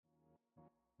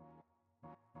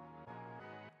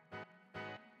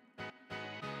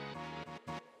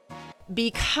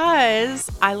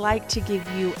Because I like to give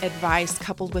you advice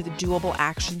coupled with doable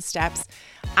action steps,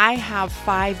 I have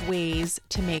 5 ways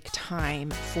to make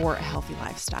time for a healthy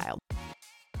lifestyle.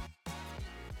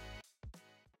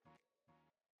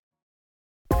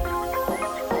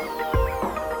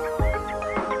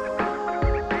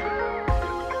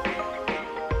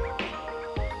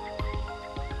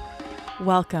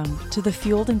 Welcome to the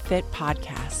Fueled and Fit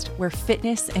podcast, where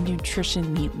fitness and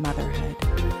nutrition meet motherhood.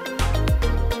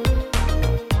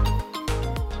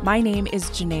 My name is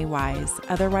Janae Wise,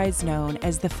 otherwise known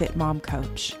as the Fit Mom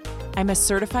Coach. I'm a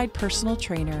certified personal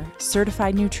trainer,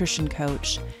 certified nutrition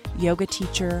coach, yoga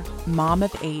teacher, mom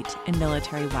of 8, and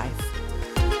military wife.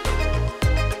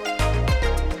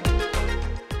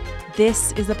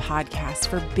 This is a podcast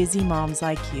for busy moms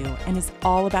like you and is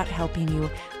all about helping you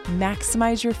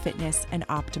maximize your fitness and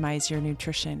optimize your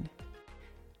nutrition.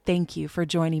 Thank you for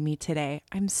joining me today.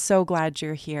 I'm so glad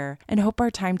you're here and hope our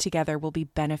time together will be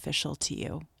beneficial to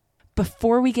you.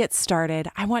 Before we get started,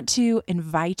 I want to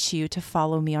invite you to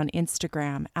follow me on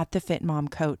Instagram at the Fit Mom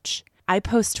Coach. I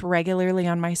post regularly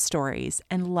on my stories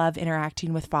and love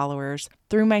interacting with followers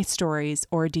through my stories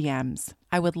or DMs.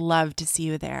 I would love to see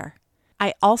you there.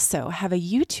 I also have a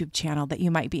YouTube channel that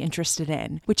you might be interested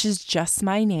in, which is just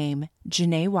my name,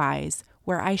 Janae Wise,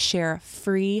 where I share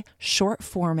free short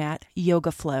format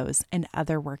yoga flows and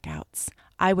other workouts.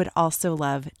 I would also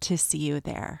love to see you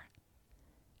there.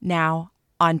 Now,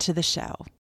 on to the show.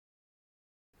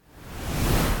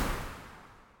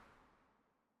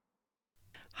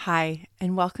 Hi,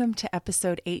 and welcome to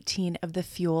episode 18 of the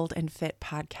Fueled and Fit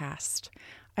podcast.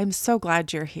 I'm so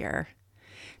glad you're here.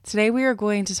 Today we are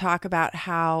going to talk about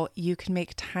how you can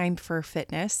make time for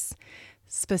fitness,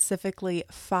 specifically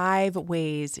 5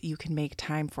 ways you can make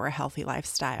time for a healthy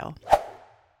lifestyle.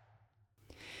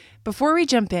 Before we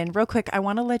jump in, real quick, I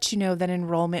want to let you know that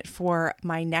enrollment for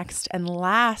my next and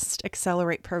last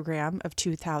Accelerate program of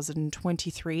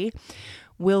 2023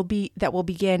 will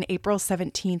begin April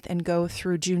 17th and go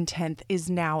through June 10th is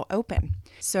now open.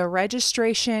 So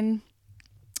registration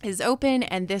is open,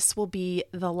 and this will be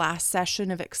the last session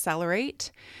of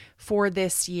Accelerate for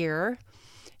this year.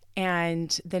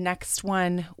 And the next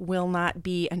one will not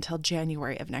be until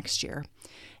January of next year.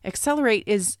 Accelerate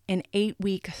is an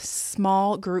 8-week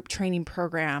small group training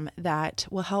program that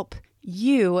will help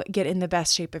you get in the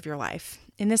best shape of your life.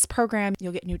 In this program,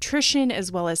 you'll get nutrition as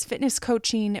well as fitness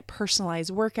coaching,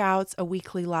 personalized workouts, a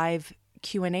weekly live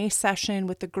Q&A session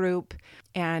with the group,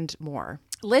 and more.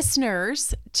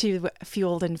 Listeners to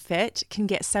Fueled and Fit can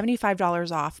get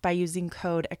 $75 off by using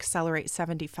code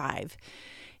ACCELERATE75.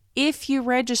 If you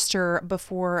register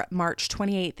before March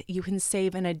 28th, you can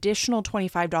save an additional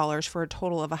 $25 for a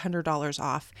total of $100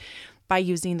 off by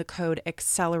using the code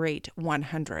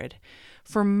ACCELERATE100.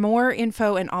 For more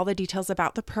info and all the details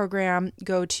about the program,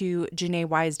 go to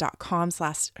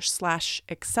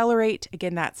janaewise.com/accelerate.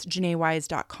 Again, that's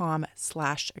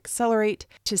janaewise.com/accelerate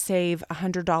to save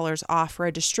 $100 off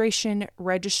registration.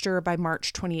 Register by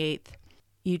March 28th.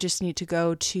 You just need to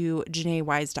go to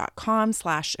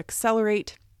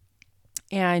janaewise.com/accelerate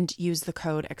and use the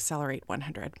code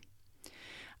ACCELERATE100.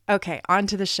 Okay, on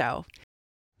to the show.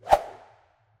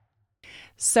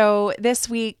 So this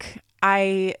week,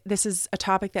 this is a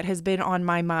topic that has been on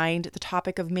my mind, the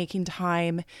topic of making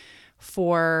time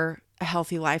for a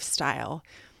healthy lifestyle.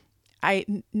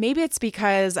 Maybe it's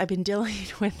because I've been dealing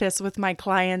with this with my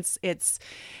clients. It's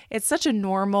such a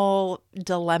normal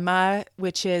dilemma,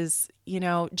 which is,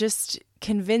 just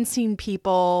convincing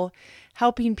people,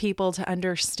 helping people to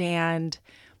understand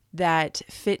that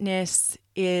fitness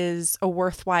is a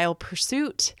worthwhile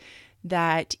pursuit,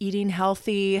 that eating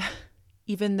healthy,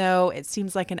 even though it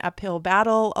seems like an uphill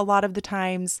battle a lot of the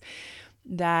times,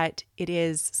 that it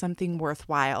is something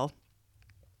worthwhile.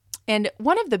 And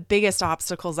one of the biggest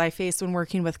obstacles I face when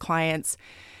working with clients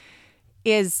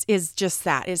is just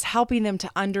that, is helping them to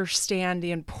understand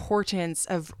the importance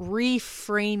of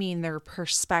reframing their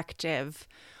perspective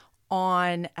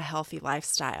on a healthy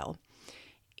lifestyle.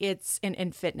 It's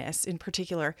in fitness in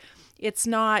particular. It's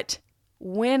not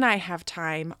when I have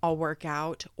time, I'll work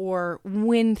out, or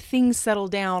when things settle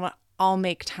down, I'll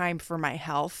make time for my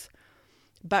health,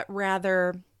 but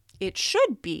rather it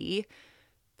should be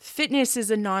fitness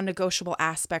is a non-negotiable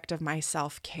aspect of my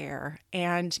self-care,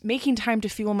 and making time to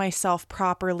fuel myself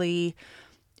properly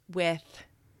with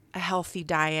a healthy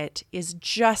diet is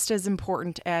just as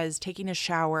important as taking a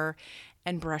shower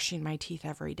and brushing my teeth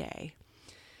every day.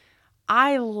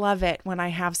 I love it when I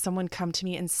have someone come to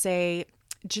me and say,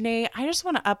 Janae, I just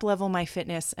want to up-level my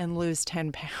fitness and lose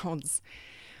 10 pounds.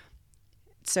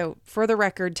 So for the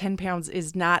record, 10 pounds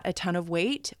is not a ton of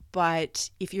weight, but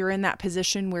if you're in that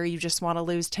position where you just want to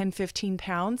lose 10, 15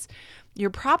 pounds, you're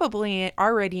probably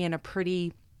already in a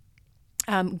pretty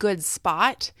good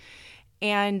spot.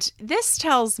 And this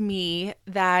tells me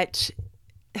that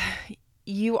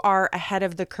you are ahead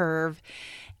of the curve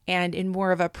and in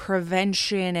more of a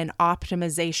prevention and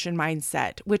optimization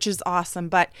mindset, which is awesome,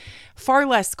 but far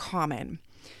less common.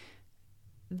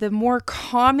 The more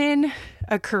common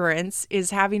occurrence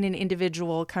is having an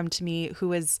individual come to me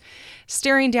who is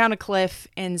staring down a cliff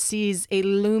and sees a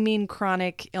looming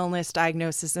chronic illness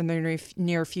diagnosis in the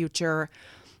near future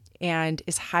and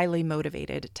is highly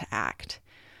motivated to act.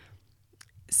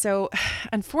 So,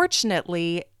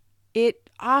 unfortunately, it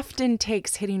often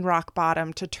takes hitting rock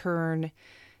bottom to turn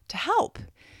to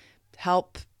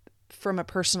help from a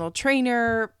personal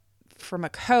trainer, from a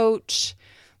coach,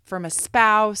 from a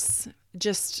spouse,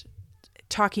 just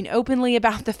talking openly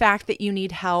about the fact that you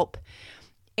need help.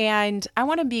 And I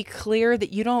want to be clear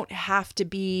that you don't have to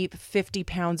be 50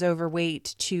 pounds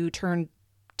overweight to turn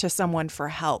to someone for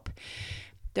help.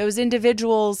 Those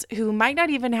individuals who might not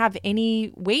even have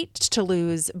any weight to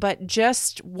lose, but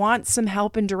just want some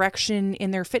help and direction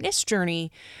in their fitness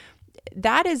journey,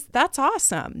 that's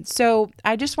awesome. So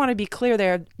I just want to be clear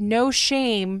there, no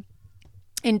shame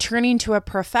in turning to a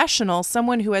professional,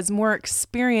 someone who has more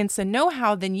experience and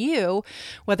know-how than you,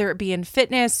 whether it be in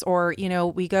fitness or,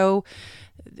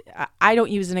 I don't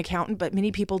use an accountant, but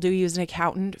many people do use an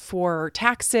accountant for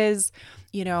taxes.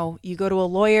 You go to a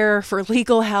lawyer for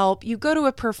legal help. You go to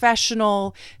a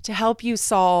professional to help you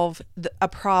solve a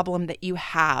problem that you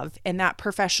have, and that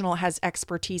professional has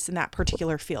expertise in that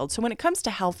particular field. So when it comes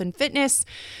to health and fitness,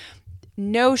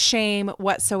 no shame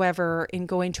whatsoever in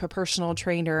going to a personal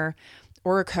trainer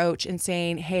or a coach and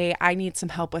saying, hey, I need some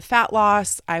help with fat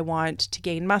loss. I want to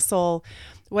gain muscle,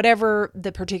 whatever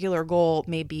the particular goal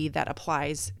may be that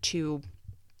applies to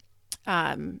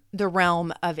the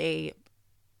realm of a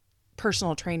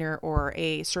personal trainer or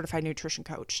a certified nutrition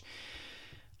coach.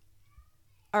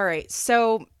 All right.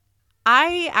 So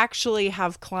I actually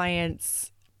have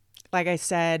clients, like I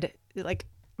said, like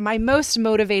my most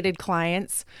motivated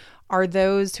clients are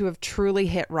those who have truly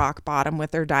hit rock bottom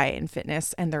with their diet and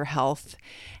fitness and their health,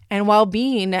 and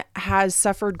well-being has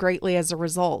suffered greatly as a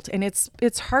result. And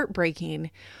it's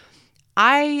heartbreaking.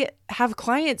 I have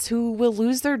clients who will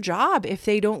lose their job if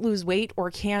they don't lose weight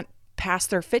or can't pass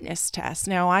their fitness test.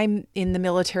 Now, I'm in the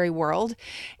military world,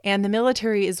 and the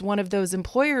military is one of those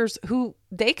employers who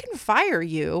they can fire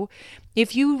you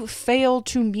if you fail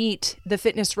to meet the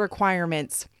fitness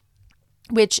requirements,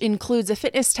 which includes a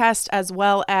fitness test as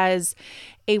well as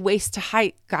a waist to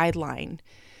height guideline.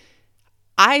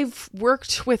 I've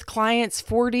worked with clients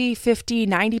 40, 50,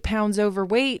 90 pounds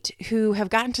overweight who have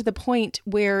gotten to the point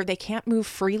where they can't move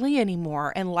freely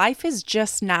anymore, and life is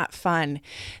just not fun.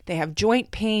 They have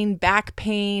joint pain, back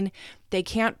pain. They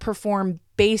can't perform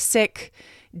basic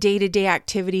day-to-day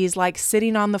activities like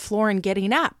sitting on the floor and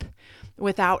getting up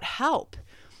without help.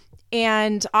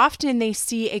 And often they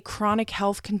see a chronic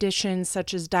health condition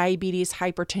such as diabetes,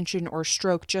 hypertension, or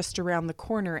stroke just around the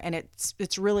corner, and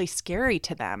it's really scary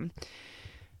to them.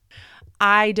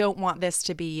 I don't want this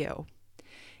to be you.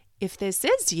 If this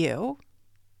is you,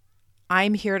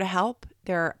 I'm here to help.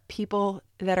 There are people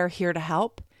that are here to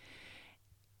help.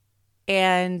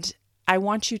 And I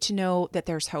want you to know that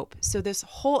there's hope. So this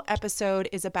whole episode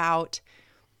is about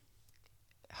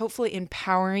hopefully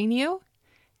empowering you,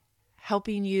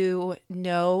 helping you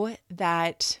know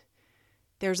that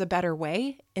there's a better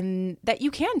way and that you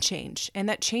can change and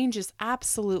that change is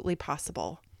absolutely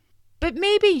possible. But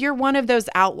maybe you're one of those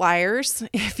outliers,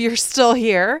 if you're still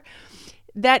here,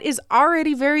 that is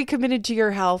already very committed to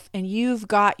your health and you've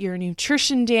got your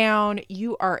nutrition down.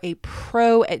 You are a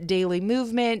pro at daily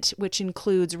movement, which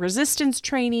includes resistance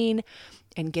training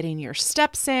and getting your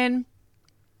steps in.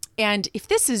 And if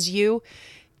this is you,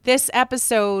 this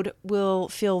episode will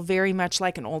feel very much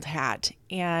like an old hat,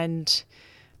 and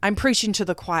I'm preaching to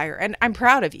the choir, and I'm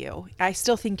proud of you. I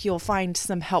still think you'll find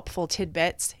some helpful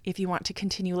tidbits if you want to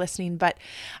continue listening, but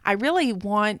I really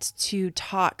want to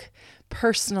talk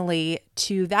personally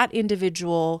to that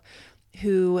individual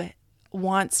who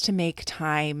wants to make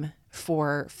time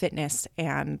for fitness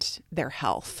and their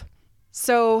health.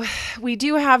 So we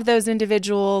do have those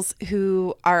individuals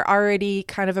who are already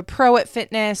kind of a pro at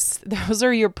fitness. Those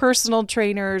are your personal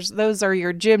trainers. Those are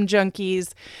your gym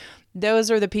junkies. Those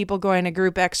are the people going to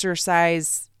group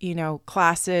exercise,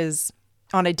 classes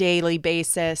on a daily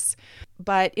basis.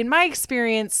 But in my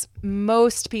experience,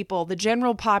 most people, the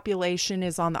general population,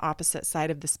 is on the opposite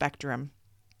side of the spectrum.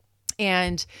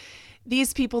 And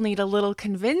these people need a little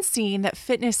convincing that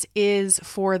fitness is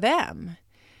for them,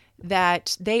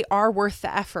 that they are worth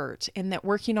the effort, and that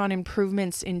working on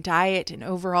improvements in diet and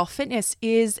overall fitness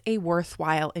is a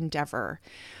worthwhile endeavor.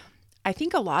 I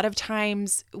think a lot of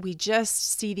times we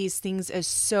just see these things as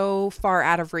so far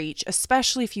out of reach,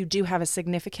 especially if you do have a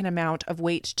significant amount of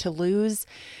weight to lose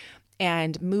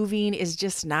and moving is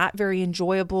just not very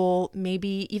enjoyable.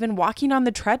 Maybe even walking on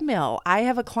the treadmill. I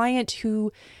have a client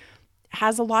who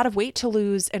has a lot of weight to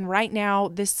lose, and right now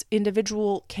this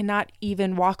individual cannot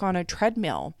even walk on a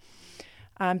treadmill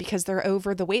because they're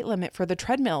over the weight limit for the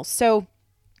treadmill. So,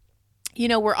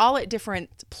 we're all at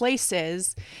different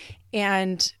places,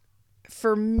 and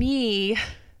for me,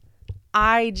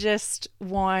 I just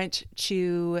want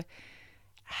to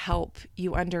help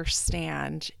you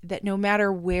understand that no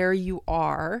matter where you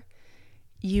are,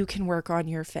 you can work on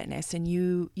your fitness and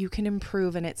you can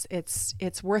improve, and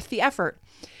it's worth the effort.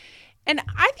 And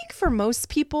I think for most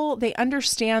people, they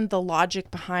understand the logic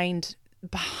behind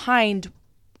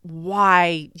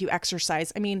why you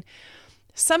exercise. I mean,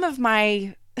 some of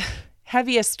my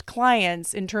heaviest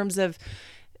clients in terms of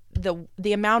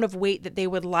the amount of weight that they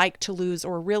would like to lose,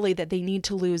 or really that they need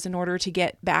to lose in order to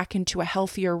get back into a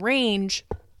healthier range,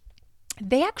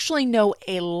 they actually know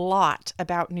a lot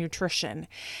about nutrition,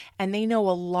 and they know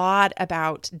a lot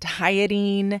about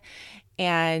dieting,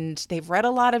 and they've read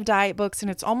a lot of diet books, and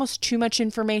it's almost too much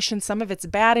information. Some of it's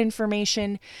bad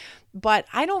information, but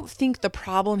I don't think the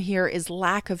problem here is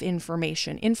lack of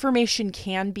information. Information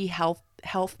can be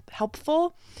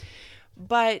helpful.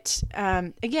 But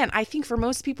again, I think for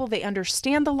most people, they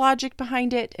understand the logic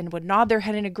behind it and would nod their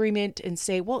head in agreement and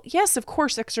say, well, yes, of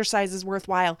course, exercise is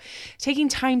worthwhile. Taking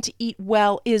time to eat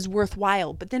well is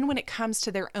worthwhile. But then when it comes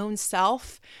to their own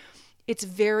self, it's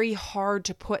very hard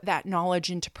to put that knowledge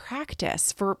into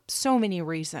practice for so many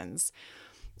reasons.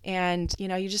 And,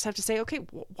 you just have to say, okay,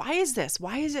 why is this?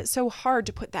 Why is it so hard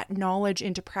to put that knowledge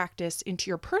into practice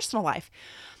into your personal life?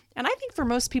 And I think for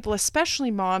most people,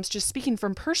 especially moms, just speaking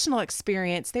from personal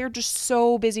experience, they're just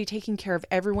so busy taking care of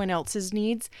everyone else's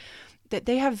needs that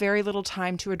they have very little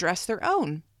time to address their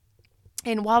own.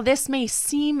 And while this may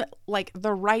seem like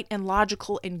the right and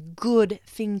logical and good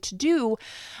thing to do,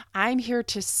 I'm here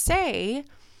to say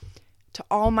to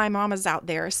all my mamas out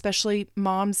there, especially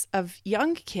moms of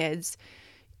young kids,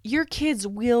 your kids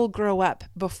will grow up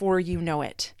before you know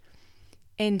it.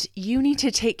 And you need to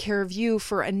take care of you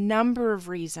for a number of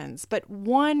reasons. But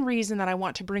one reason that I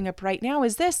want to bring up right now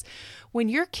is this: when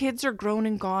your kids are grown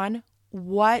and gone,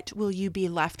 what will you be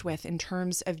left with in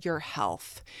terms of your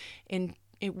health? And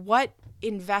what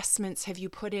investments have you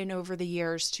put in over the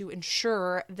years to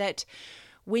ensure that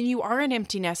when you are an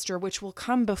empty nester, which will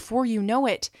come before you know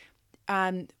it,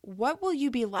 what will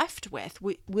you be left with?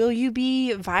 Will you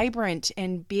be vibrant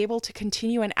and be able to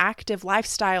continue an active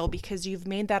lifestyle because you've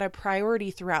made that a priority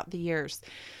throughout the years?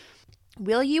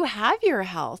 Will you have your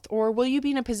health, or will you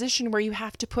be in a position where you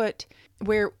have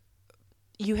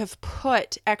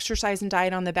put exercise and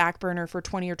diet on the back burner for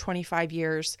 20 or 25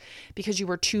 years because you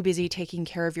were too busy taking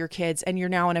care of your kids, and you're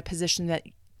now in a position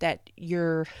that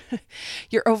your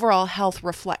overall health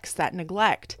reflects that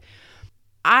neglect?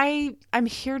 I'm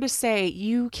here to say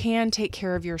you can take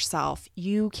care of yourself.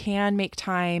 You can make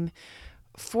time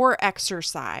for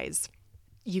exercise.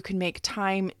 You can make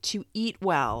time to eat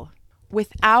well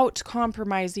without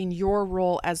compromising your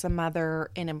role as a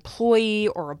mother, an employee,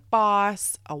 or a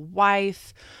boss, a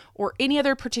wife, or any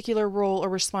other particular role or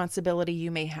responsibility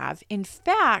you may have. In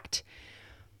fact,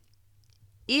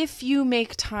 if you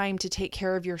make time to take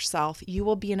care of yourself, you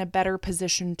will be in a better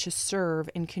position to serve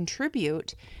and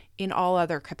contribute in all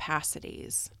other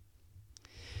capacities.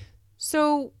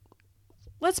 So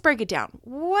let's break it down.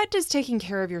 What does taking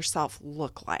care of yourself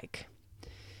look like?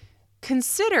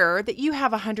 Consider that you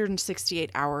have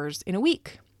 168 hours in a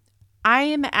week. I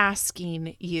am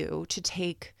asking you to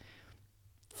take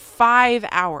 5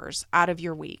 hours out of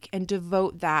your week and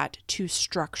devote that to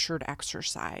structured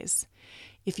exercise.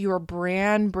 If you are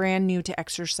brand new to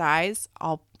exercise,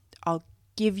 I'll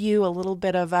give you a little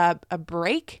bit of a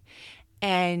break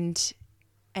and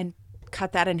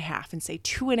cut that in half and say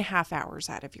 2.5 hours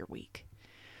out of your week.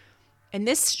 And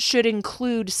this should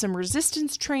include some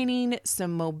resistance training,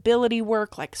 some mobility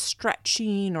work like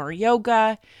stretching or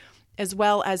yoga, as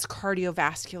well as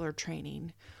cardiovascular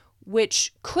training,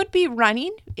 which could be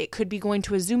running, it could be going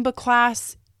to a Zumba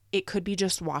class, it could be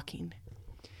just walking.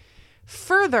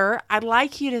 Further, I'd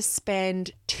like you to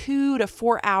spend 2 to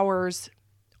 4 hours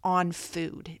on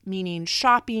food, meaning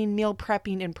shopping, meal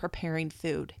prepping, and preparing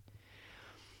food.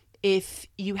 If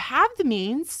you have the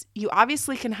means, you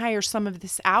obviously can hire some of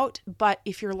this out, but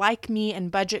if you're like me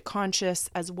and budget conscious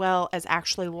as well as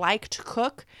actually like to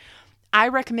cook, I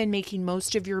recommend making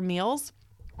most of your meals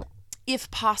if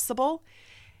possible.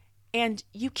 And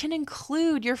you can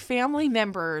include your family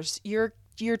members, your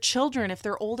children if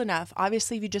they're old enough.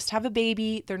 Obviously, if you just have a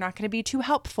baby, they're not going to be too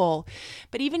helpful.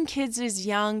 But even kids as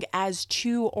young as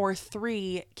 2 or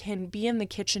 3 can be in the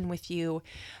kitchen with you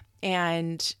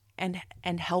and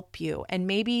help you. And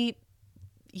maybe,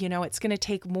 it's going to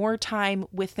take more time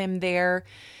with them there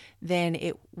than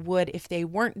it would if they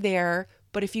weren't there.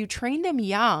 But if you train them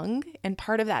young, and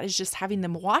part of that is just having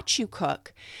them watch you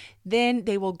cook, then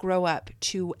they will grow up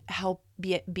to help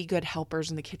be good helpers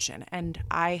in the kitchen. And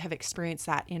I have experienced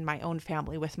that in my own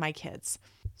family with my kids.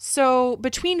 So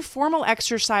between formal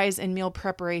exercise and meal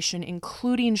preparation,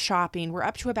 including shopping, we're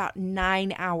up to about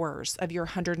 9 hours of your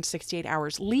 168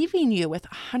 hours, leaving you with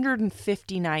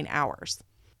 159 hours.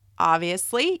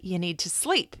 Obviously, you need to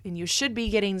sleep, and you should be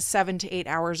getting 7 to 8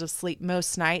 hours of sleep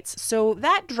most nights. So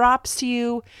that drops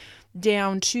you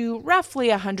down to roughly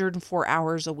 104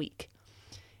 hours a week.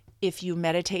 If you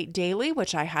meditate daily,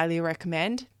 which I highly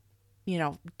recommend,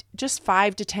 just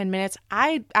 5 to 10 minutes.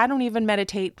 I don't even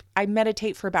meditate. I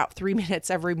meditate for about 3 minutes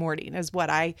every morning is what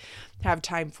I have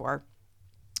time for,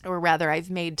 or rather I've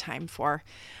made time for.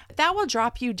 That will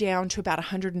drop you down to about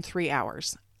 103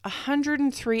 hours.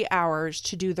 103 hours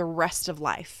to do the rest of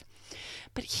life.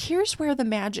 But here's where the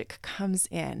magic comes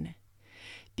in.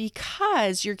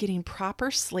 Because you're getting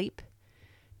proper sleep,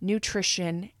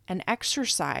 nutrition, and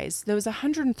exercise, those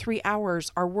 103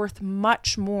 hours are worth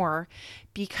much more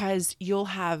because you'll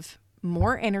have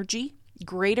more energy,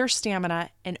 greater stamina,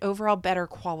 and overall better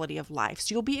quality of life.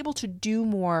 So you'll be able to do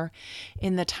more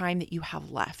in the time that you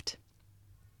have left.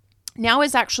 Now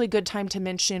is actually a good time to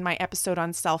mention my episode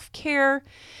on self-care.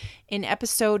 In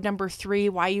episode number 3,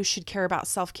 why you should care about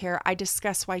self-care, I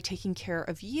discuss why taking care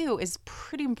of you is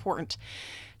pretty important.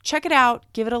 Check it out.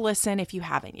 Give it a listen if you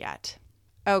haven't yet.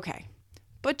 Okay.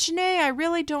 But Janae, I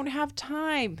really don't have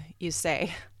time, you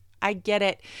say. I get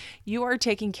it. You are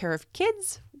taking care of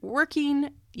kids,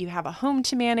 working, you have a home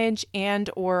to manage, and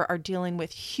or are dealing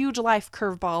with huge life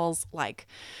curveballs like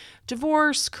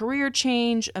divorce, career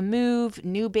change, a move,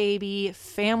 new baby,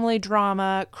 family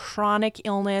drama, chronic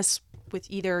illness with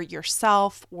either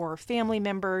yourself or family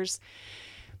members,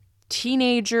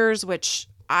 teenagers, which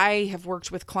I have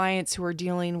worked with clients who are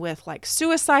dealing with like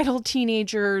suicidal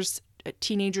teenagers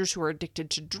who are addicted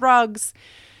to drugs,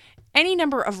 any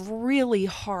number of really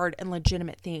hard and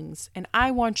legitimate things. And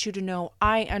I want you to know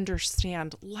I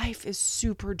understand life is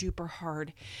super duper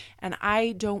hard. And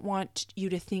I don't want you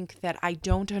to think that I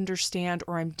don't understand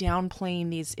or I'm downplaying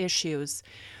these issues.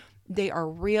 They are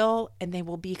real and they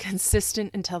will be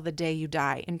consistent until the day you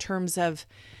die, in terms of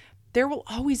there will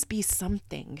always be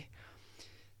something.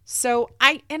 So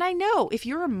I know if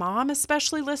you're a mom,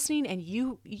 especially listening, and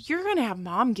you're going to have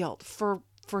mom guilt for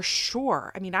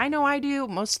sure. I mean, I know I do.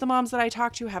 Most of the moms that I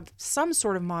talk to have some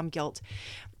sort of mom guilt.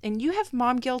 And you have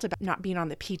mom guilt about not being on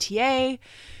the PTA,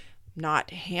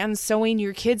 not hand sewing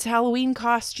your kids' Halloween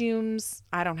costumes.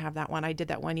 I don't have that one. I did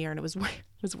that one year and it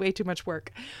was way too much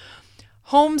work.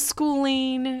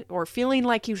 Homeschooling, or feeling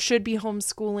like you should be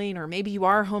homeschooling, or maybe you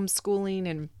are homeschooling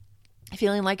and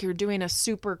feeling like you're doing a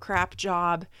super crap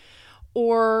job,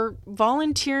 or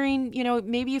volunteering,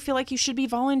 maybe you feel like you should be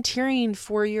volunteering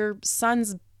for your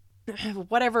son's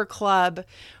whatever club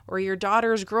or your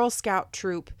daughter's Girl Scout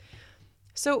troop.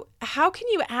 So how can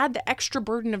you add the extra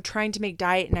burden of trying to make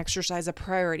diet and exercise a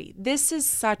priority? This is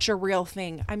such a real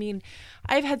thing. I mean,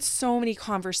 I've had so many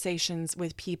conversations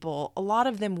with people, a lot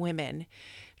of them women,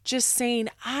 just saying,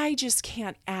 I just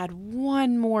can't add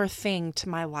one more thing to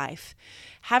my life.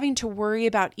 Having to worry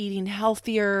about eating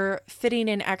healthier, fitting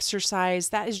in exercise,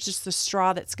 that is just the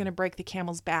straw that's going to break the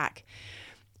camel's back.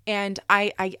 And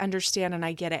I understand and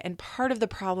I get it. And part of the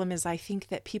problem is I think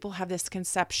that people have this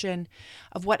conception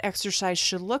of what exercise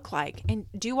should look like. And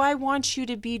do I want you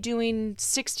to be doing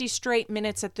 60 straight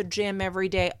minutes at the gym every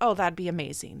day? Oh, that'd be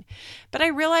amazing. But I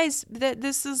realize that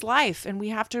this is life and we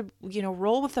have to,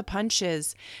 roll with the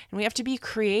punches, and we have to be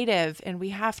creative, and we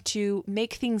have to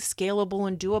make things scalable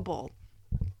and doable.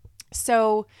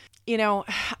 So,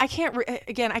 I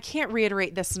can't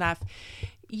reiterate this enough.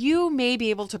 You may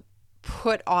be able to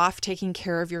put off taking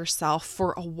care of yourself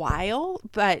for a while,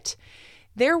 but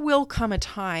there will come a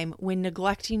time when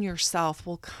neglecting yourself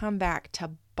will come back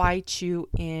to bite you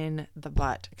in the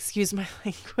butt. Excuse my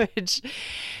language.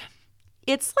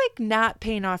 It's like not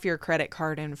paying off your credit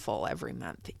card in full every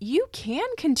month. You can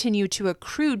continue to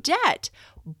accrue debt,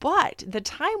 but the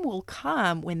time will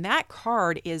come when that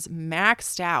card is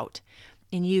maxed out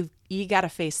and you got to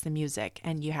face the music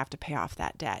and you have to pay off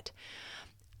that debt.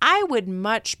 I would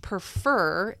much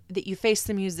prefer that you face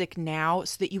the music now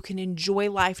so that you can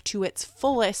enjoy life to its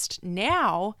fullest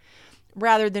now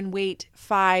rather than wait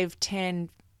 5, 10,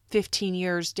 15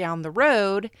 years down the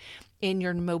road and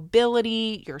your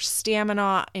mobility, your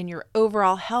stamina, and your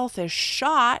overall health is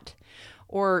shot,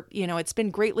 or, it's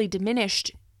been greatly diminished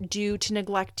due to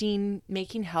neglecting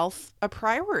making health a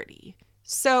priority.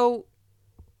 So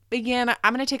again,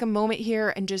 I'm going to take a moment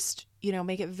here and just,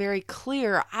 make it very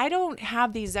clear. I don't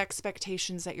have these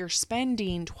expectations that you're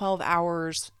spending 12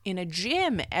 hours in a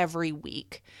gym every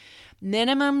week.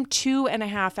 Minimum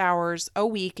 2.5 hours a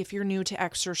week if you're new to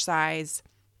exercise.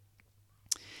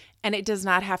 And it does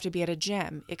not have to be at a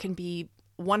gym. It can be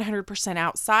 100%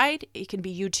 outside. It can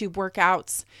be YouTube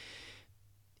workouts.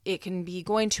 It can be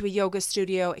going to a yoga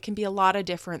studio. It can be a lot of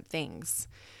different things.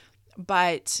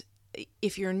 But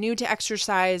if you're new to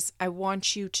exercise, I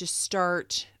want you to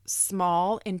start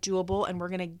small and doable, and we're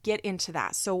going to get into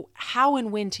that. So how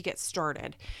and when to get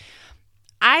started.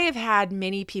 I have had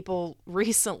many people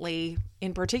recently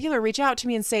in particular reach out to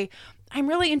me and say, I'm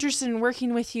really interested in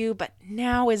working with you, but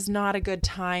now is not a good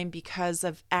time because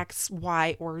of X,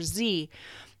 Y, or Z.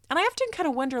 And I often kind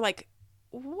of wonder, why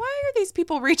are these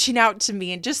people reaching out to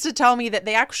me and just to tell me that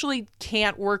they actually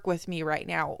can't work with me right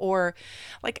now? Or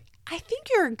I think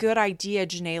you're a good idea,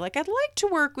 Janae. I'd like to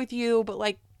work with you, but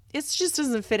it just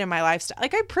doesn't fit in my lifestyle.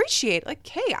 I appreciate,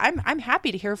 hey, I'm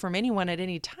happy to hear from anyone at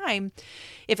any time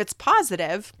if it's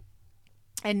positive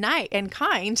and nice and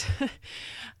kind.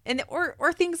 And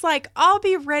or things like, I'll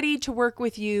be ready to work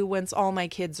with you once all my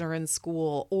kids are in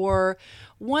school, or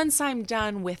once I'm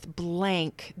done with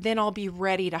blank, then I'll be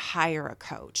ready to hire a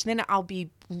coach. Then I'll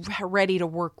be ready to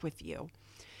work with you.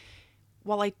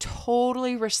 While I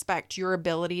totally respect your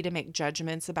ability to make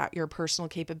judgments about your personal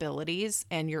capabilities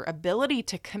and your ability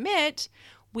to commit,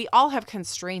 we all have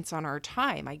constraints on our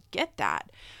time. I get that.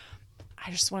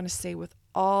 I just want to say, with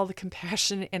all the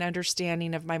compassion and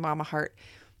understanding of my mama heart,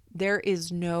 there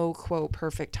is no, quote,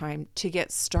 perfect time to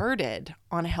get started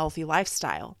on a healthy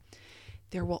lifestyle.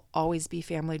 There will always be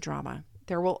family drama.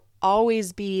 There will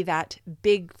always be that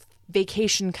big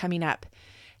vacation coming up,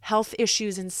 health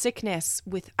issues and sickness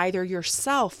with either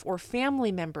yourself or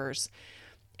family members,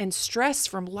 and stress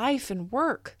from life and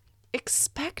work.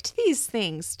 Expect these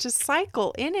things to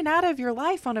cycle in and out of your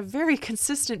life on a very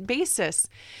consistent basis.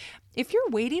 If you're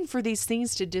waiting for these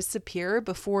things to disappear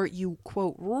before you,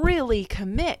 quote, really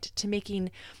commit to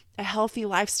making a healthy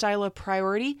lifestyle a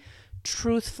priority,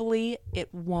 truthfully,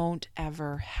 it won't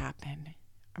ever happen.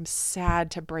 I'm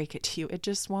sad to break it to you. It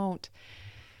just won't.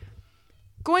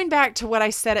 Going back to what I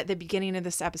said at the beginning of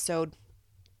this episode,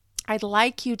 I'd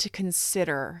like you to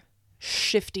consider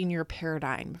shifting your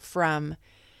paradigm from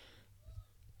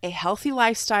a healthy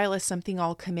lifestyle is something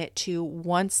I'll commit to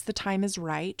once the time is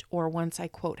right, or once I,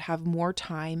 quote, have more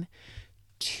time,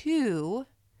 to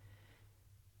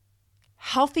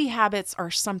healthy habits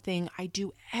are something I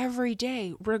do every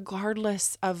day,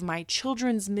 regardless of my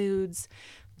children's moods,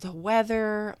 the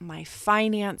weather, my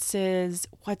finances,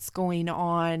 what's going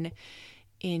on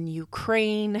in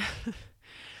Ukraine,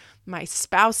 my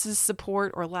spouse's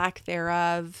support or lack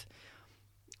thereof,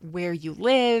 where you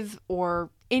live,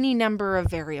 or any number of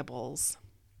variables.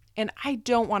 And I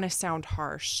don't want to sound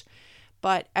harsh,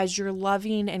 but as your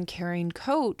loving and caring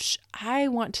coach, I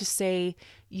want to say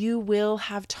you will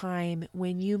have time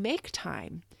when you make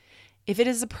time. If it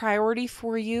is a priority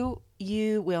for you,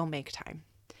 you will make time.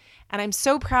 And I'm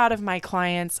so proud of my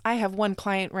clients. I have one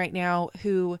client right now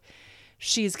who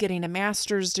she's getting a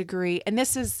master's degree, and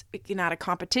this is not a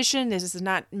competition. This is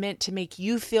not meant to make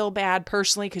you feel bad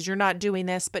personally because you're not doing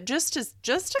this, but just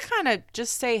to kind of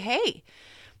just say, hey,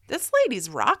 this lady's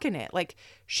rocking it.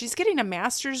 She's getting a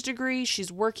master's degree.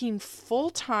 She's working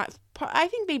full time, I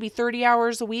think maybe 30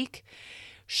 hours a week.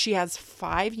 She has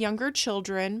 5 younger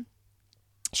children.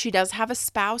 She does have a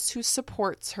spouse who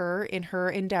supports her in her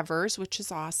endeavors, which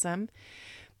is awesome.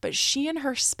 But she and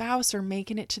her spouse are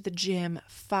making it to the gym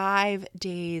 5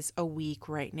 days a week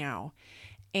right now.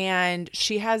 And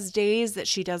she has days that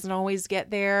she doesn't always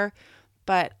get there,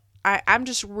 but I'm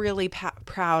just really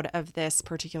proud of this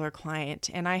particular client.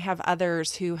 And I have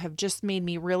others who have just made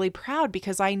me really proud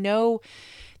because I know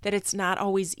that it's not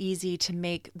always easy to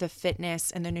make the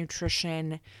fitness and the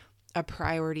nutrition a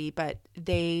priority, but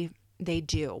they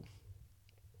do.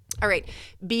 All right,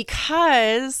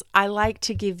 because I like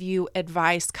to give you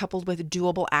advice coupled with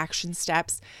doable action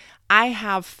steps, I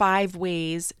have 5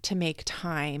 ways to make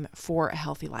time for a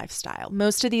healthy lifestyle.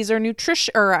 Most of these are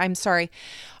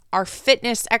are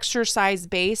fitness exercise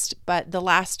based, but the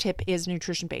last tip is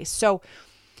nutrition based. So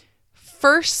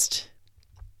first,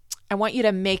 I want you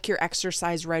to make your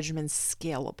exercise regimen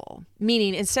scalable.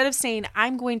 Meaning, instead of saying,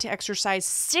 I'm going to exercise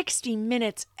 60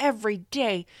 minutes every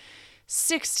day,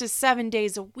 6 to 7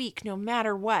 days a week, no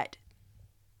matter what.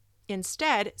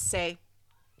 Instead, say,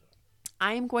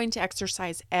 I am going to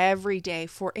exercise every day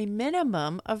for a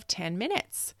minimum of 10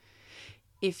 minutes.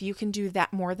 If you can do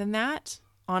that more than that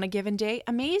on a given day,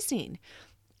 amazing.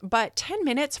 But 10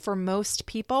 minutes for most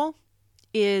people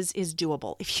is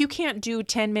doable. If you can't do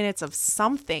 10 minutes of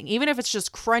something, even if it's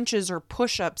just crunches or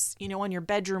push-ups, on your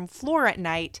bedroom floor at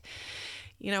night,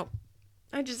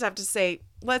 I just have to say,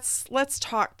 let's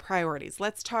talk priorities.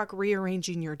 Let's talk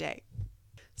rearranging your day.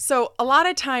 So a lot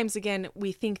of times, again,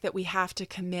 we think that we have to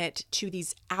commit to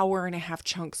these 1.5-hour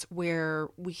chunks where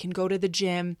we can go to the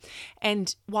gym.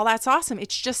 And while that's awesome,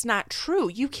 it's just not true.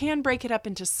 You can break it up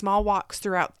into small walks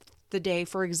throughout the day.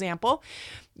 For example,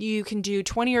 you can do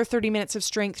 20 or 30 minutes of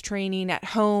strength training at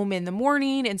home in the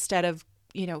morning instead of,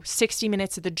 60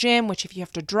 minutes at the gym, which if you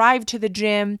have to drive to the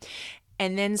gym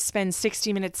and then spend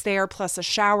 60 minutes there plus a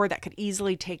shower, that could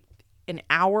easily take an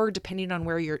hour depending on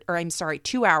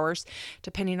 2 hours,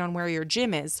 depending on where your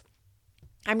gym is.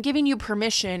 I'm giving you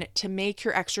permission to make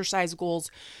your exercise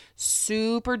goals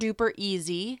super duper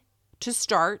easy to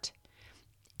start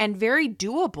and very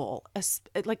doable.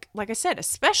 Like I said,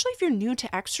 especially if you're new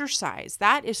to exercise,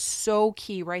 that is so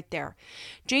key right there.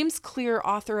 James Clear,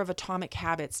 author of Atomic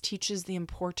Habits, teaches the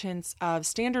importance of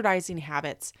standardizing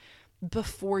habits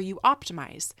before you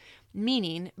optimize.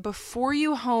 Meaning, before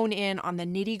you hone in on the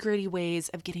nitty-gritty ways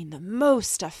of getting the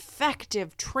most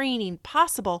effective training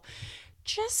possible,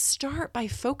 just start by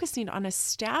focusing on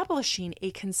establishing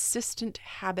a consistent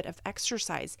habit of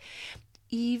exercise,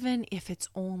 even if it's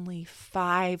only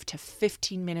 5 to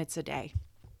 15 minutes a day.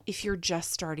 If you're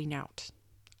just starting out,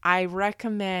 I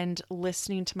recommend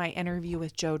listening to my interview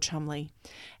with Joe Chumley,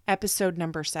 episode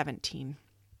number 17.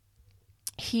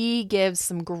 He gives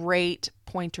some great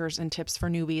pointers and tips for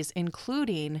newbies,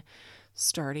 including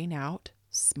starting out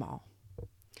small.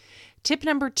 Tip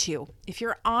number 2, if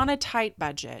you're on a tight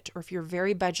budget or if you're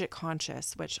very budget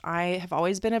conscious, which I have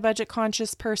always been a budget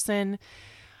conscious person,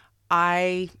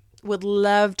 I would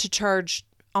love to charge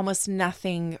almost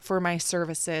nothing for my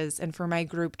services and for my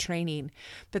group training.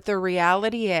 But the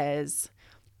reality is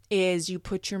you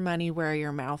put your money where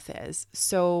your mouth is.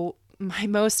 So my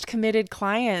most committed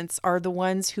clients are the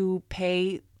ones who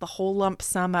pay the whole lump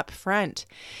sum up front.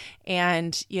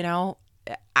 And,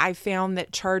 I found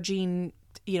that charging,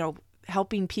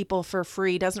 helping people for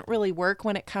free doesn't really work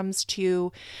when it comes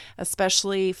to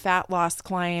especially fat loss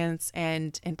clients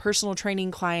and personal training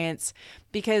clients,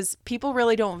 because people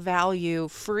really don't value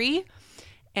free.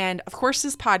 And of course,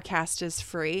 this podcast is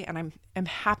free, and I'm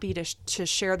happy to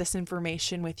share this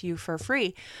information with you for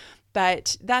free.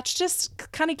 But that's just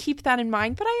kind of keep that in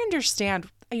mind. But I understand,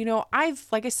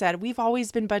 like I said, we've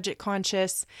always been budget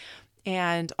conscious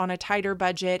and on a tighter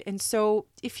budget. And so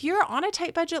if you're on a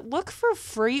tight budget, look for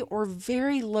free or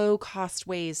very low cost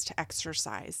ways to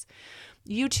exercise.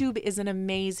 YouTube is an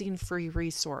amazing free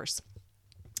resource.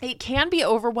 It can be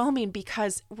overwhelming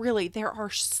because really there are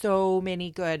so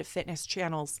many good fitness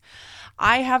channels.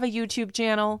 I have a YouTube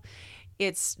channel.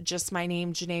 It's just my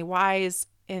name, Janae Wise,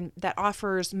 and that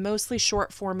offers mostly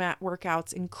short format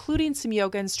workouts, including some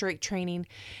yoga and strength training.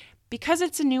 Because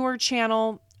it's a newer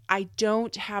channel, I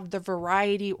don't have the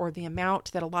variety or the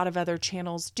amount that a lot of other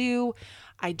channels do.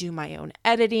 I do my own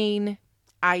editing.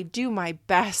 I do my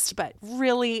best, but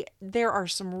really, there are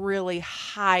some really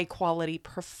high quality,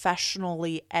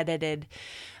 professionally edited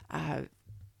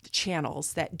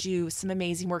channels that do some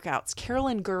amazing workouts.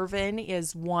 Carolyn Gervin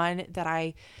is one that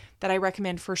I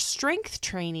recommend for strength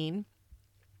training.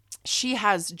 She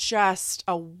has just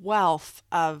a wealth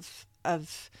of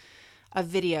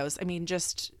videos. I mean,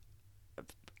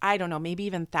 I don't know, maybe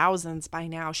even thousands by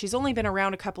now. She's only been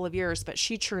around a couple of years, but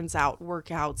she churns out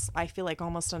workouts, I feel like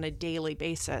almost on a daily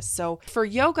basis. So for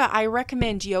yoga, I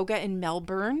recommend Yoga in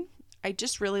Melbourne. I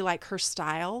just really like her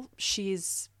style.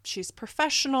 She's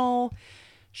professional.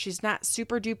 She's not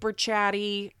super duper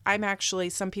chatty.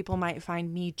 Some people might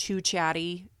find me too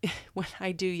chatty when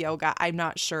I do yoga. I'm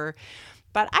not sure.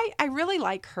 But I really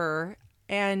like her,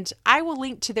 and I will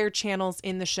link to their channels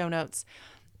in the show notes.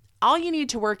 All you need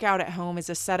to work out at home is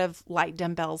a set of light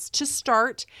dumbbells to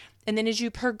start, and then as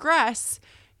you progress,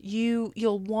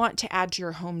 you'll want to add to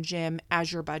your home gym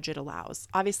as your budget allows.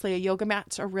 Obviously, a yoga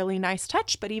mat's a really nice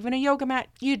touch, but even a yoga mat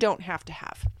you don't have to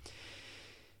have.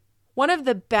 One of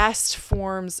the best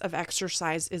forms of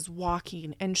exercise is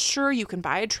walking. And sure, you can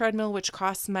buy a treadmill, which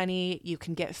costs money. You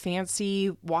can get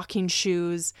fancy walking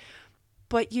shoes,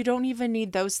 but you don't even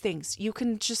need those things. You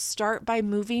can just start by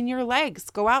moving your legs.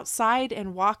 Go outside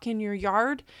and walk in your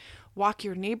yard, walk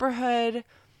your neighborhood,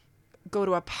 go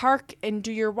to a park and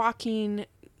do your walking,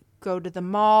 go to the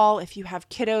mall. If you have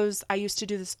kiddos, I used to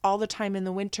do this all the time in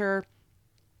the winter.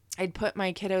 I'd put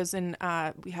my kiddos in,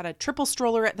 we had a triple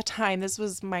stroller at the time. This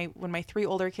was when my 3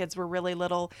 older kids were really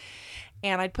little,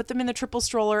 and I'd put them in the triple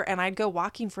stroller and I'd go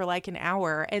walking for like an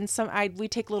hour. And we'd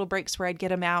take little breaks where I'd get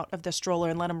them out of the stroller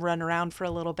and let them run around for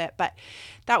a little bit. But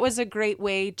that was a great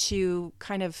way to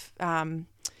kind of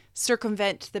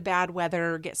circumvent the bad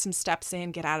weather, get some steps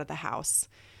in, get out of the house.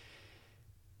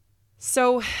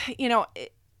 So,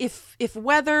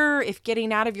 if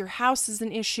getting out of your house is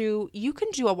an issue, you can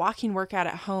do a walking workout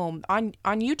at home on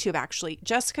YouTube, actually.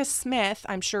 Jessica Smith,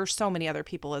 I'm sure so many other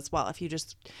people as well, if you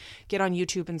just get on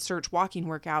YouTube and search walking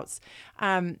workouts.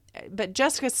 But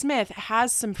Jessica Smith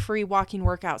has some free walking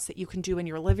workouts that you can do in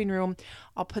your living room.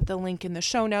 I'll put the link in the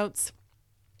show notes.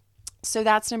 So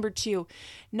that's number 2.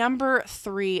 Number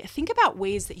 3, think about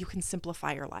ways that you can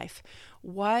simplify your life.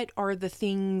 What are the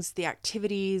things, the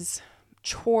activities,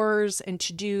 chores and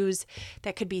to-dos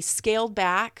that could be scaled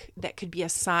back, that could be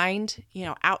assigned,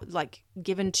 out, like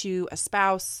given to a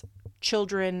spouse,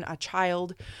 children, a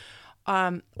child,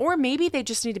 or maybe they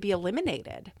just need to be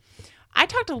eliminated. I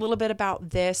talked a little bit about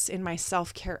this in my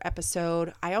self-care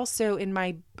episode. I also, in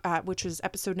my, which was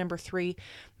episode number 3,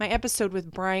 my episode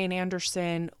with Brian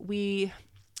Anderson,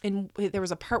 there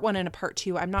was a part 1 and a part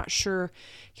 2. I'm not sure,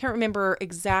 can't remember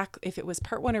if it was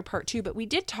part 1 or part 2, but we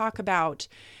did talk about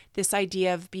this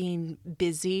idea of being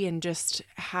busy and just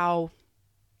how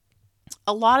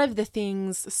a lot of the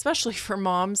things, especially for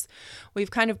moms,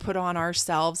 we've kind of put on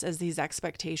ourselves as these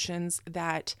expectations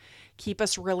that keep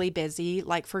us really busy.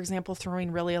 Like, for example,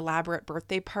 throwing really elaborate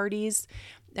birthday parties.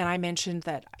 And I mentioned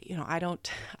that, I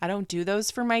don't do those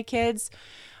for my kids.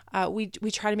 We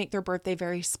try to make their birthday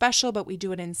very special, but we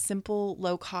do it in simple,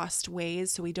 low-cost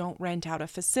ways. So we don't rent out a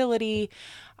facility.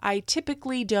 I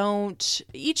typically don't.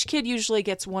 Each kid usually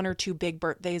gets 1 or 2 big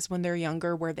birthdays when they're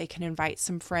younger where they can invite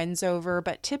some friends over.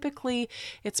 But typically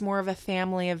it's more of a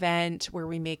family event where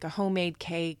we make a homemade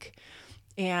cake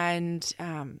and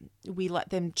we let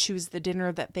them choose the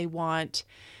dinner that they want.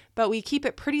 But we keep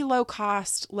it pretty low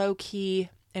cost, low key,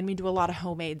 and we do a lot of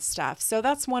homemade stuff. So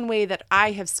that's one way that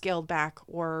I have scaled back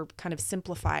or kind of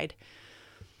simplified.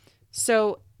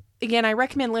 So again, I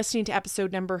recommend listening to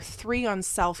episode number 3 on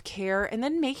self-care and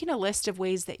then making a list of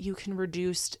ways that you can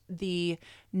reduce the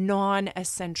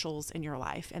non-essentials in your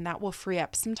life. And that will free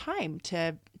up some time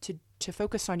to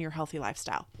focus on your healthy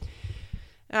lifestyle.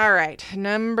 All right,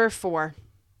 number 4.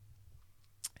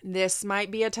 This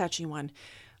might be a touchy one.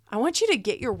 I want you to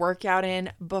get your workout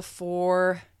in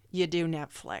before you do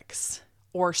Netflix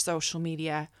or social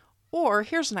media, or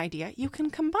here's an idea, you can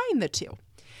combine the two.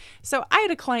 So I had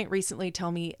a client recently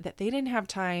tell me that they didn't have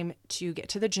time to get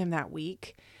to the gym that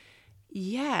week,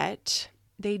 yet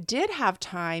they did have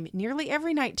time nearly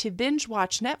every night to binge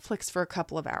watch Netflix for a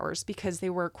couple of hours because they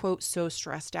were, quote, so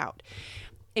stressed out.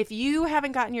 If you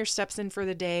haven't gotten your steps in for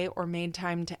the day or made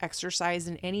time to exercise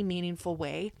in any meaningful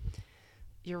way,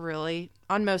 you're really,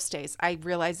 on most days, I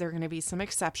realize there are going to be some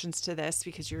exceptions to this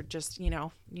because you're just,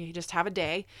 you just have a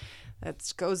day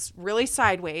that goes really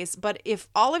sideways. But if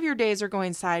all of your days are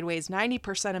going sideways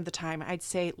 90% of the time, I'd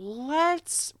say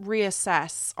let's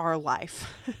reassess our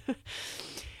life.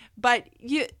 But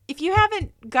if you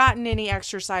haven't gotten any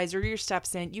exercise or your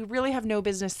steps in, you really have no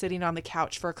business sitting on the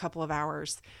couch for a couple of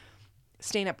hours,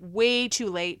 staying up way too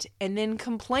late, and then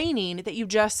complaining that you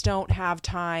just don't have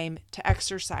time to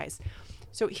exercise.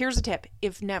 So here's a tip.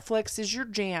 If Netflix is your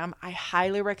jam, I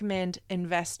highly recommend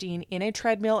investing in a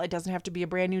treadmill. It doesn't have to be a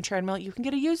brand new treadmill. You can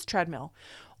get a used treadmill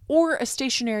or a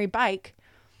stationary bike.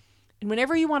 And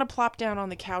whenever you want to plop down on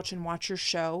the couch and watch your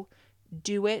show,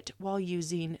 do it while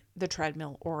using the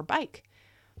treadmill or bike.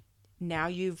 Now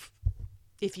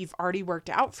if you've already worked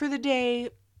out for the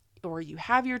day or you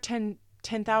have your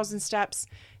 10,000 steps,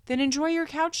 then enjoy your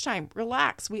couch time.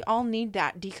 Relax. We all need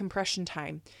that decompression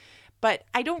time. But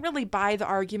I don't really buy the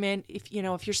argument if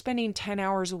you're spending 10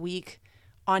 hours a week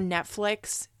on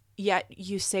Netflix, yet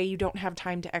you say you don't have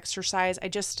time to exercise.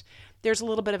 There's a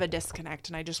little bit of a disconnect,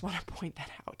 and I just want to point that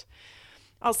out.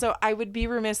 Also, I would be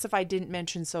remiss if I didn't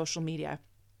mention social media.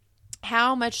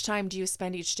 How much time do you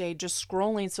spend each day just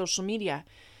scrolling social media?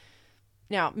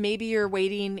 Now, maybe you're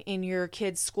waiting in your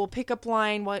kid's school pickup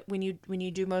line when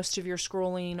you do most of your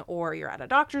scrolling, or you're at a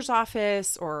doctor's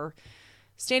office, or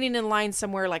standing in line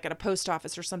somewhere like at a post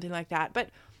office or something like that. But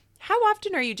How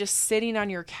often are you just sitting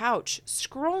on your couch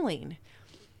scrolling?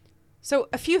 So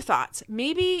a few thoughts.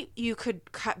 Maybe you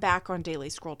could cut back on daily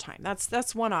scroll time.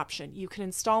 That's one option. You can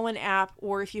install an app,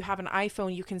 or if you have an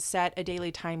iPhone, you can set a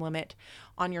daily time limit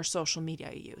on your social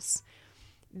media use.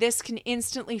 This can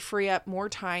instantly free up more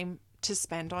time to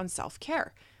spend on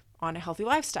self-care, on a healthy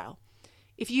lifestyle.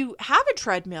 If you have a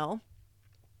treadmill,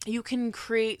 you can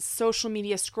create social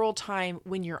media scroll time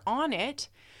when you're on it,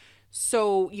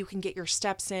 so you can get your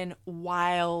steps in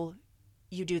while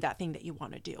you do that thing that you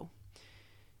want to do.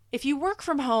 If you work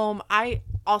from home, I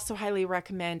also highly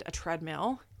recommend a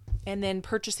treadmill and then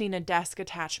purchasing a desk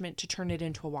attachment to turn it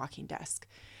into a walking desk.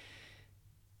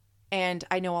 And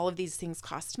I know all of these things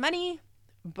cost money,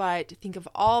 but think of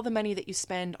all the money that you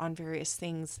spend on various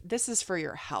things. This is for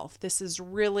your health. This is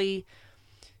really,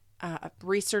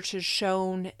 research has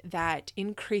shown that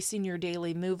increasing your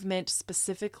daily movement,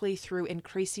 specifically through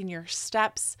increasing your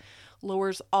steps,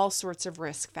 lowers all sorts of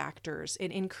risk factors.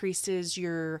 It increases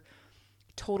your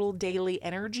total daily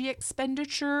energy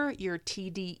expenditure, your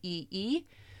TDEE,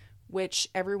 which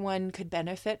everyone could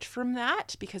benefit from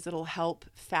that because it'll help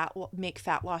make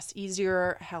fat loss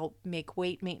easier, help make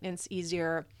weight maintenance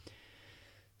easier.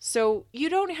 So you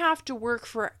don't have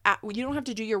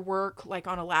to do your work like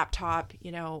on a laptop,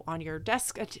 on your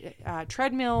desk,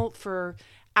 treadmill for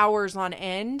hours on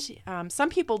end. Some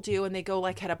people do, and they go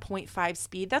like at a 0.5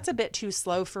 speed. That's a bit too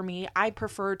slow for me. I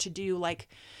prefer to do like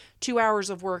 2 hours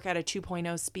of work at a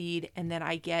 2.0 speed, and then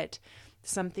I get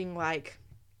something like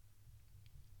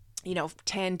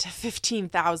 10 to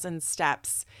 15,000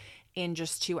 steps in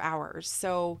just 2 hours.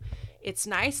 So it's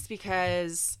nice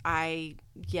because I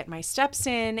get my steps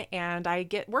in and I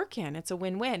get work in. It's a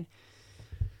win-win.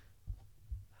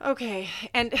 Okay.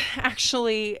 And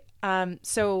actually,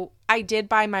 so I did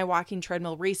buy my walking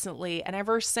treadmill recently, and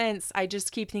ever since I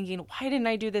just keep thinking, why didn't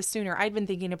I do this sooner? I'd been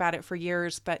thinking about it for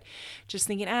years, but just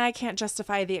thinking, I can't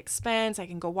justify the expense. I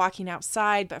can go walking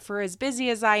outside, but for as busy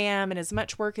as I am and as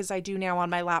much work as I do now on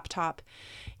my laptop,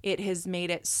 it has made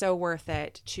it so worth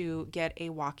it to get a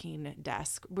walking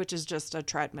desk, which is just a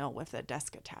treadmill with a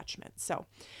desk attachment. So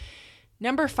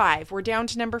number 5, we're down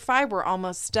to number 5. We're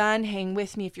almost done. Hang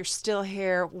with me if you're still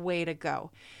here. Way to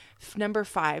go. Number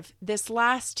 5, this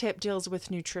last tip deals with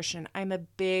nutrition. I'm a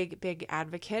big, big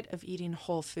advocate of eating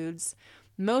whole foods,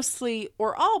 mostly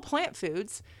or all plant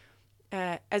foods,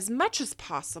 as much as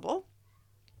possible.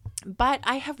 But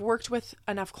I have worked with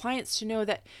enough clients to know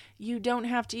that you don't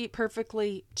have to eat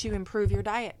perfectly to improve your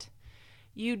diet.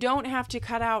 You don't have to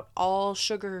cut out all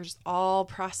sugars, all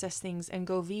processed things, and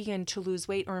go vegan to lose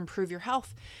weight or improve your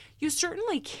health. You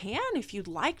certainly can if you'd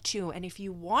like to, and if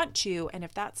you want to, and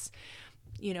if that's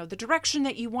the direction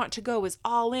that you want to go is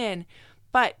all in.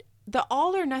 But the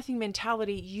all or nothing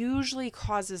mentality usually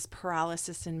causes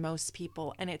paralysis in most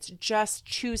people, and it's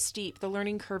just too steep. The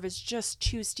learning curve is just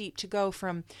too steep to go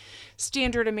from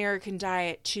standard American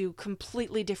diet to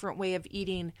completely different way of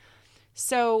eating.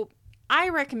 So I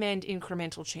recommend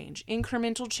incremental change.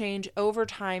 Incremental change over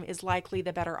time is likely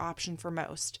the better option for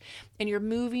most. And you're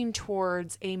moving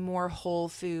towards a more whole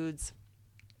foods,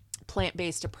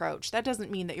 plant-based approach. That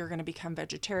doesn't mean that you're going to become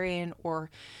vegetarian or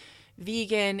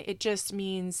vegan. It just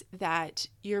means that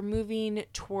you're moving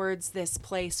towards this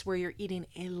place where you're eating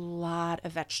a lot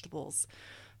of vegetables,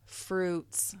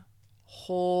 fruits,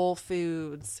 whole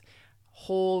foods,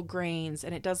 whole grains,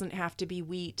 and it doesn't have to be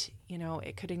wheat.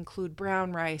 It could include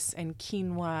brown rice and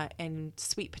quinoa and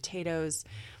sweet potatoes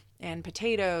and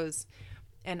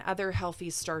other healthy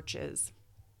starches,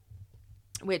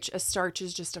 which a starch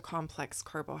is just a complex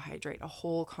carbohydrate, a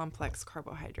whole complex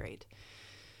carbohydrate.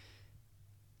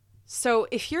 So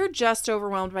if you're just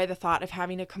overwhelmed by the thought of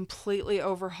having to completely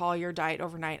overhaul your diet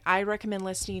overnight, I recommend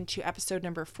listening to episode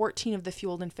number 14 of the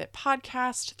Fueled and Fit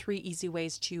podcast, 3 Easy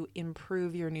Ways to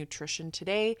Improve Your Nutrition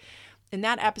Today. In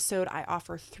that episode, I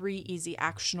offer 3 easy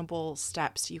actionable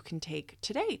steps you can take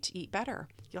today to eat better.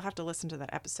 You'll have to listen to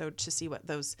that episode to see what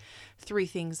those 3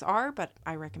 things are, but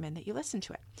I recommend that you listen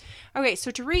to it. Okay,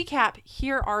 so to recap,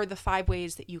 here are the 5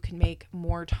 ways that you can make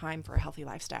more time for a healthy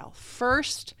lifestyle.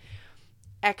 First,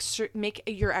 make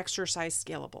your exercise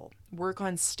scalable. Work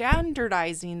on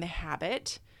standardizing the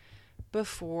habit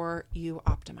before you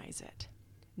optimize it.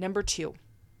 Number 2,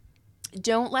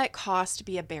 don't let cost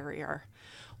be a barrier.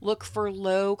 Look for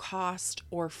low cost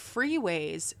or free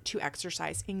ways to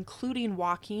exercise, including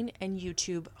walking and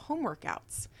YouTube home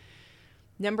workouts.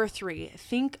 Number 3,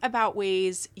 think about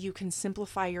ways you can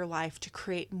simplify your life to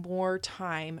create more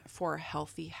time for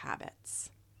healthy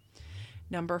habits.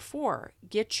 Number 4,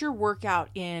 get your workout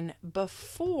in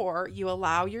before you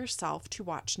allow yourself to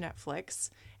watch Netflix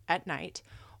at night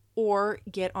or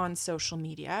get on social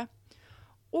media.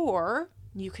 Or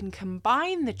you can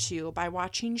combine the two by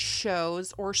watching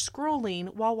shows or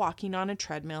scrolling while walking on a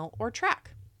treadmill or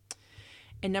track.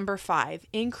 And number 5,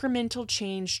 incremental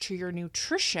change to your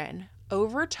nutrition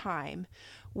over time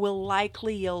will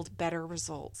likely yield better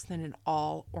results than an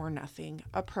all or nothing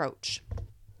approach.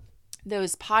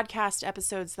 Those podcast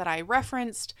episodes that I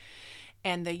referenced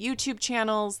and the YouTube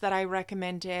channels that I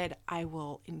recommended, I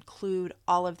will include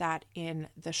all of that in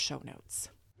the show notes.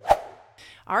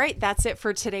 All right, that's it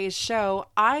for today's show.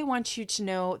 I want you to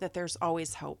know that there's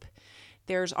always hope.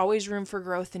 There's always room for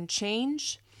growth and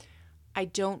change. I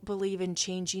don't believe in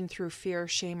changing through fear,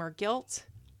 shame, or guilt.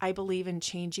 I believe in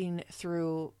changing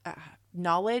through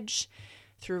knowledge,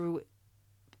 through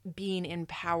being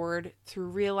empowered, through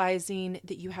realizing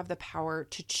that you have the power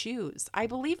to choose. I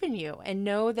believe in you and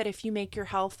know that if you make your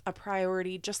health a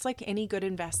priority, just like any good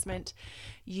investment,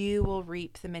 you will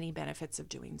reap the many benefits of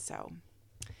doing so.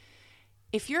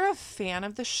 If you're a fan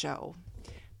of the show,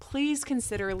 please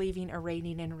consider leaving a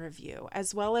rating and review,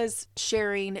 as well as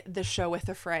sharing the show with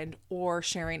a friend or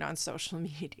sharing on social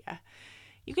media.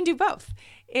 You can do both.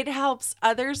 It helps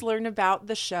others learn about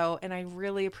the show, and I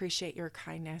really appreciate your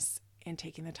kindness in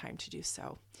taking the time to do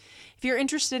so. If you're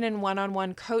interested in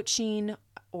one-on-one coaching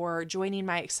or joining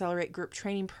my Accelerate group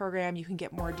training program, you can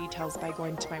get more details by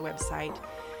going to my website,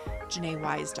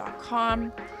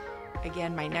 JanaeWise.com.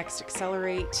 Again, my next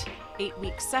Accelerate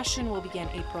 8-week session will begin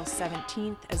April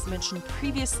 17th. As mentioned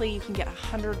previously, you can get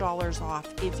 $100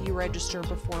 off if you register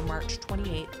before March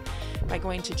 28th by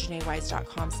going to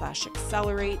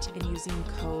JanaeWise.com/accelerate and using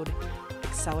code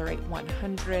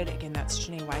Accelerate100. Again, that's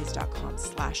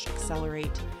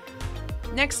JanaeWise.com/accelerate.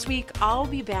 Next week, I'll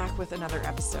be back with another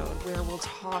episode where we'll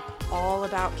talk all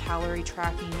about calorie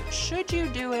tracking. Should you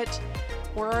do it?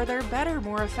 Or are there better,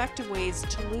 more effective ways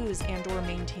to lose and or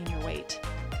maintain your weight?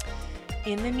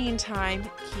 In the meantime,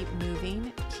 keep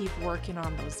moving, keep working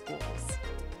on those goals.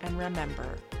 And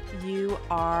remember, you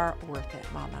are worth it,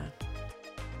 mama.